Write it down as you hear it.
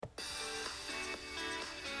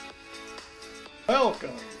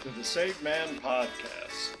Welcome to the Saved Man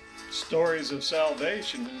Podcast. Stories of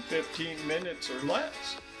salvation in 15 minutes or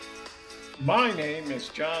less. My name is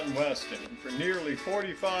John Weston, and for nearly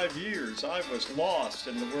 45 years I was lost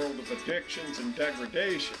in the world of addictions and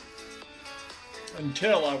degradation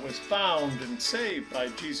until I was found and saved by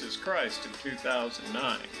Jesus Christ in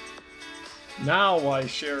 2009. Now I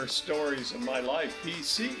share stories of my life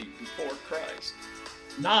BC, before Christ,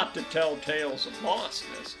 not to tell tales of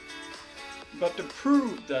lostness, but to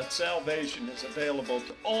prove that salvation is available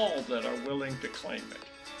to all that are willing to claim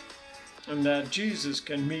it, and that Jesus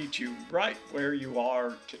can meet you right where you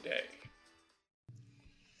are today.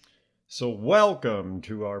 So welcome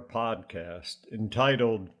to our podcast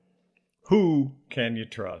entitled, Who Can You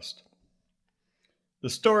Trust? The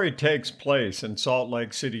story takes place in Salt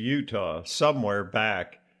Lake City, Utah, somewhere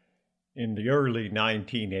back in the early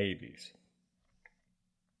 1980s.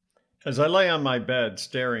 As I lay on my bed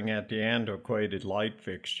staring at the antiquated light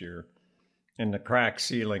fixture and the cracked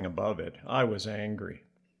ceiling above it, I was angry.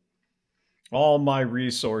 All my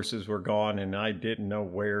resources were gone and I didn't know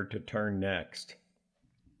where to turn next.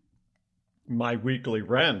 My weekly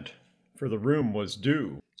rent for the room was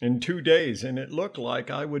due in 2 days, and it looked like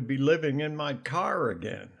I would be living in my car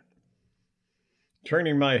again.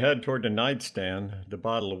 Turning my head toward the nightstand, the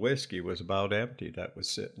bottle of whiskey was about empty that was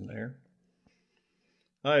sitting there.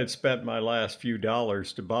 I had spent my last few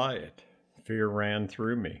dollars to buy it. Fear ran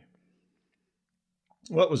through me.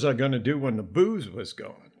 What was I going to do when the booze was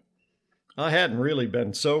gone? I hadn't really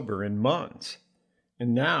been sober in months,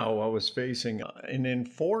 and now I was facing an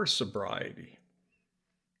enforced sobriety.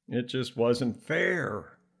 It just wasn't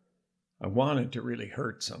fair. I wanted to really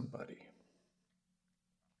hurt somebody.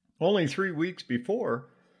 Only 3 weeks before,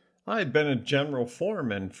 I had been a general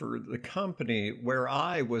foreman for the company where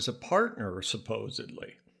I was a partner,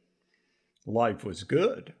 supposedly. Life was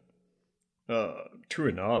good. True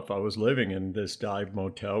enough, I was living in this dive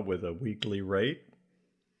motel with a weekly rate.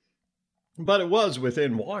 But it was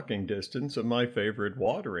within walking distance of my favorite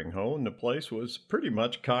watering hole, and the place was pretty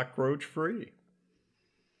much cockroach-free.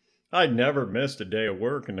 I'd never missed a day of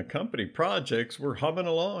work, and the company projects were humming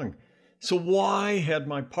along. So why had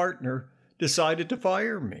my partner decided to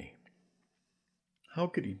fire me? How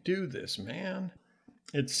could he do this, man?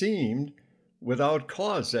 It seemed without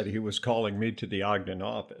cause that he was calling me to the Ogden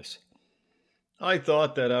office. I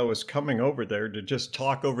thought that I was coming over there to just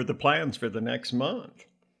talk over the plans for the next month.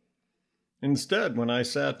 Instead, when I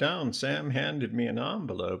sat down, Sam handed me an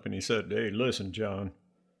envelope and he said, "Hey, listen, John,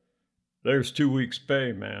 there's 2 weeks'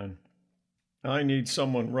 pay, man. I need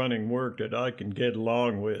someone running work that I can get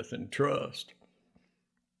along with and trust."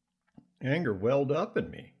 Anger welled up in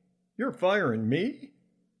me. "You're firing me?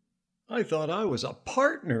 I thought I was a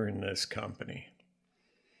partner in this company."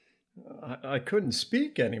 I couldn't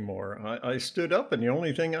speak anymore. I stood up, and the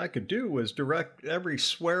only thing I could do was direct every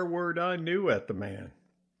swear word I knew at the man.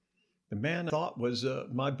 The man I thought was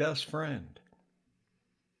my best friend.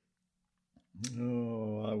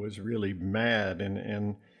 Oh, I was really mad,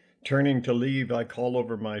 and turning to leave, I called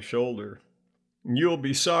over my shoulder, "You'll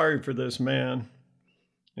be sorry for this, man."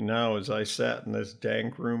 And now, as I sat in this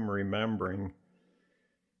dank room remembering,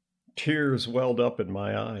 tears welled up in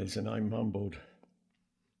my eyes, and I mumbled,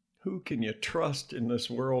 "Who can you trust in this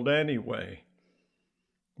world anyway?"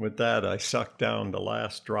 With that, I sucked down the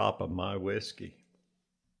last drop of my whiskey.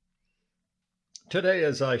 Today,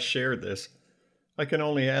 as I share this, I can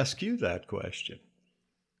only ask you that question.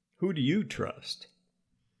 Who do you trust?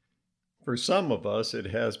 For some of us, it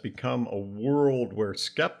has become a world where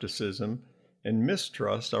skepticism and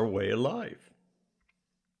mistrust are way of life.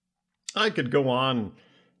 I could go on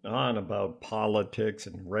about politics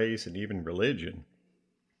and race and even religion.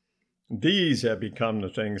 These have become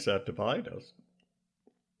the things that divide us.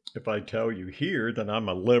 If I tell you here that I'm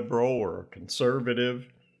a liberal or a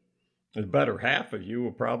conservative, the better half of you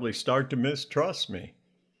will probably start to mistrust me.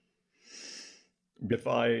 If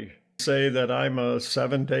I say that I'm a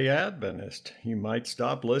Seventh-day Adventist, you might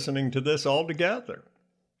stop listening to this altogether.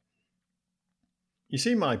 You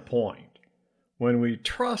see my point. When we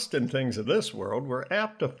trust in things of this world, we're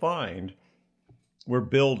apt to find we're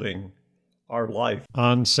building our life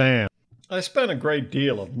on sand. I spent a great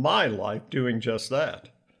deal of my life doing just that.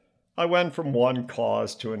 I went from one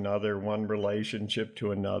cause to another, one relationship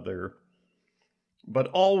to another, but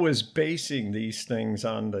always basing these things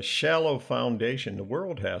on the shallow foundation the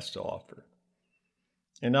world has to offer.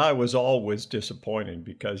 And I was always disappointed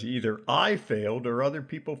because either I failed or other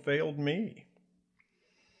people failed me.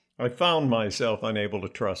 I found myself unable to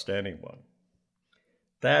trust anyone.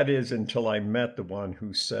 That is until I met the one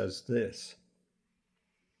who says this: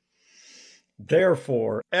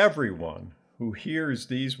 "Therefore, everyone who hears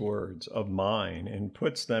these words of mine and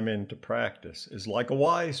puts them into practice is like a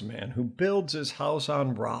wise man who builds his house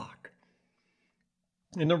on rock.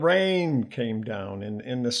 And the rain came down,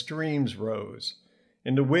 and the streams rose,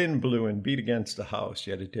 and the wind blew and beat against the house,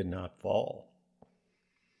 yet it did not fall,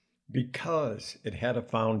 because it had a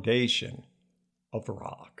foundation of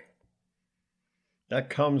rock.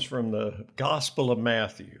 That comes from the Gospel of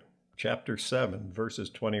Matthew, chapter 7,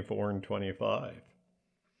 verses 24 and 25.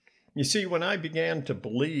 You see, when I began to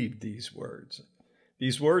believe these words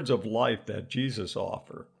of life that Jesus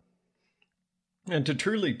offered, and to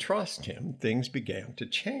truly trust him, things began to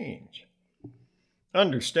change.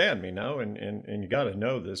 Understand me now, and you got to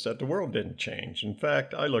know this, that the world didn't change. In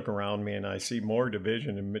fact, I look around me and I see more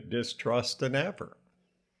division and distrust than ever.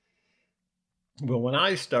 But when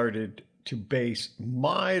I started to base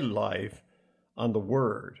my life on the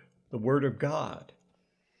Word of God,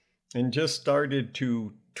 and just started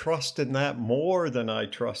to trust in that more than I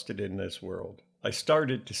trusted in this world, I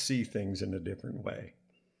started to see things in a different way.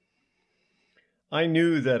 I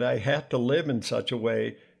knew that I had to live in such a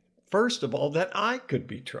way, first of all, that I could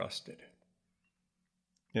be trusted.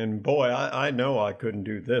 And boy, I know I couldn't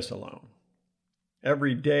do this alone.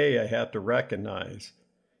 Every day I had to recognize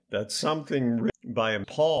that something written by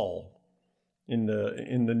Paul in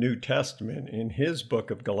the New Testament, in his book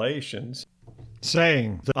of Galatians,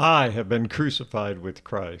 saying that I have been crucified with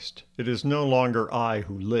Christ. It is no longer I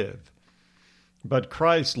who live, but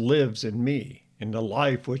Christ lives in me. In the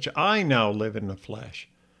life which I now live in the flesh,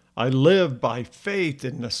 I live by faith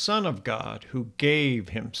in the Son of God who gave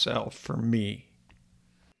himself for me.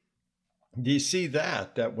 Do you see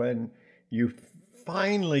that when you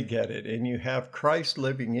finally get it and you have Christ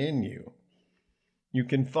living in you, you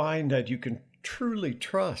can find that you can truly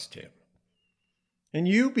trust him and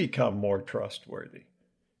you become more trustworthy.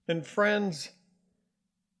 And friends,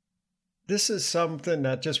 this is something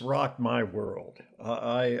that just rocked my world.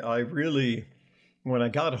 I really, when I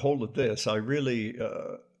got a hold of this, I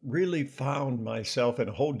really found myself in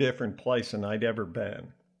a whole different place than I'd ever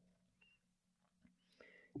been.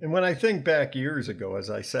 And when I think back years ago, as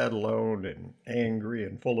I sat alone and angry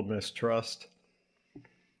and full of mistrust,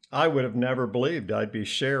 I would have never believed I'd be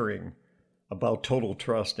sharing about total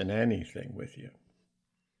trust in anything with you.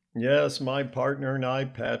 Yes, my partner and I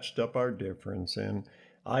patched up our difference, and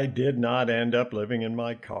I did not end up living in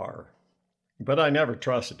my car. But I never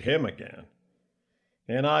trusted him again.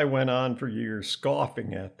 And I went on for years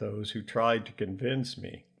scoffing at those who tried to convince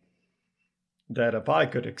me that if I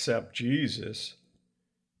could accept Jesus,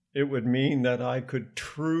 it would mean that I could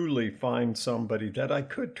truly find somebody that I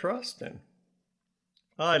could trust in.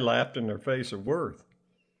 I laughed in their face of worth.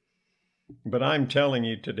 But I'm telling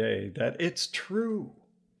you today that it's true.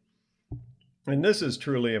 And this is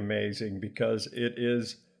truly amazing because it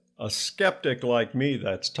is a skeptic like me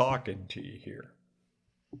that's talking to you here.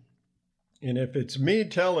 And if it's me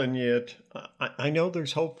telling you it, I know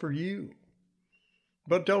there's hope for you.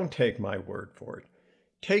 But don't take my word for it.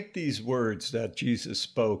 Take these words that Jesus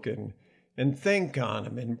spoke and think on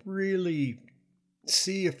them and really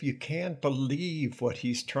see if you can't believe what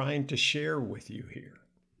he's trying to share with you here.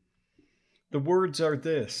 The words are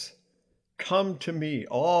this: come to me,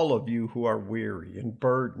 all of you who are weary and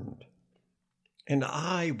burdened, and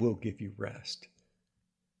I will give you rest.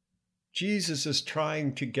 Jesus is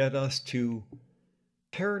trying to get us to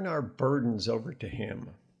turn our burdens over to him.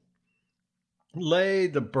 Lay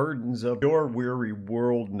the burdens of your weary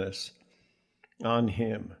worldness on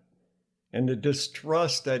him and the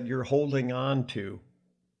distrust that you're holding on to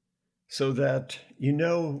so that you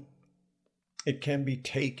know it can be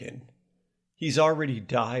taken. He's already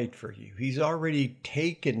died for you. He's already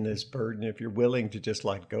taken this burden if you're willing to just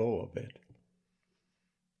let go of it.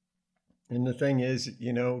 And the thing is,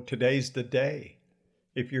 today's the day.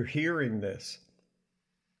 If you're hearing this,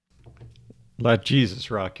 let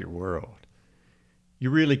Jesus rock your world.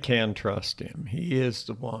 You really can trust him. He is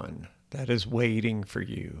the one that is waiting for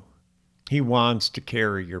you. He wants to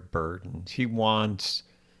carry your burdens. He wants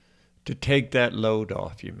to take that load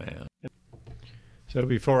off you, man. So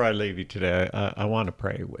before I leave you today, I want to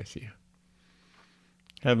pray with you.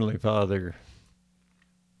 Heavenly Father,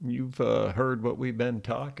 you've heard what we've been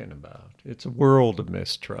talking about. It's a world of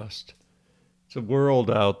mistrust. It's a world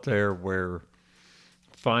out there where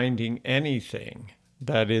finding anything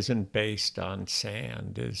that isn't based on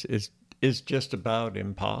sand is just about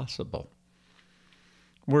impossible.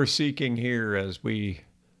 We're seeking here as we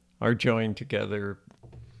are joined together,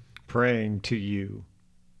 praying to you,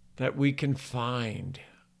 that we can find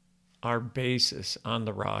our basis on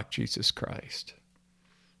the rock, Jesus Christ.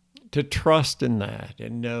 To trust in that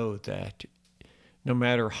and know that No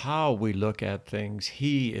matter how we look at things,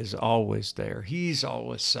 He is always there. He's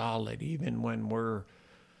always solid, even when we're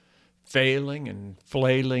failing and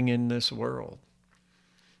flailing in this world.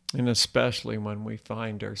 And especially when we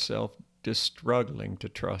find ourselves just struggling to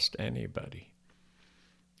trust anybody.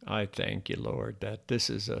 I thank you, Lord, that this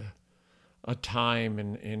is a time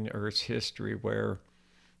in Earth's history where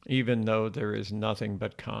even though there is nothing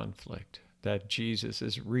but conflict, that Jesus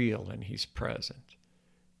is real and He's present.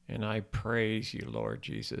 And I praise you, Lord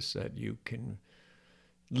Jesus, that you can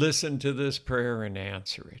listen to this prayer and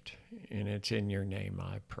answer it. And it's in your name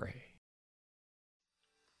I pray.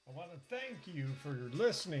 I want to thank you for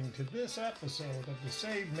listening to this episode of the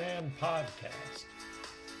Saved Man Podcast.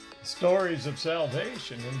 Stories of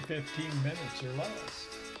salvation in 15 minutes or less.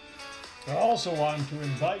 I also want to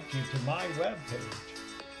invite you to my webpage,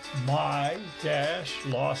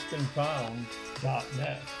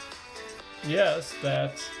 my-lostandfound.net. Yes,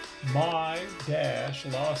 that's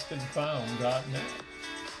my-lostandfound.net.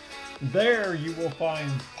 There you will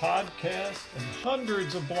find podcasts and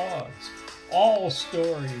hundreds of blogs, all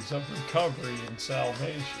stories of recovery and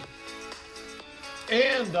salvation.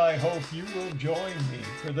 And I hope you will join me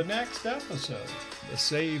for the next episode, the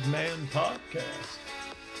Saved Man Podcast.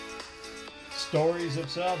 Stories of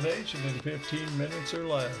salvation in 15 minutes or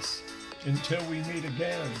less. Until we meet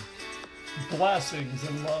again, blessings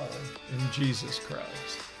and love in Jesus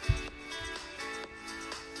Christ.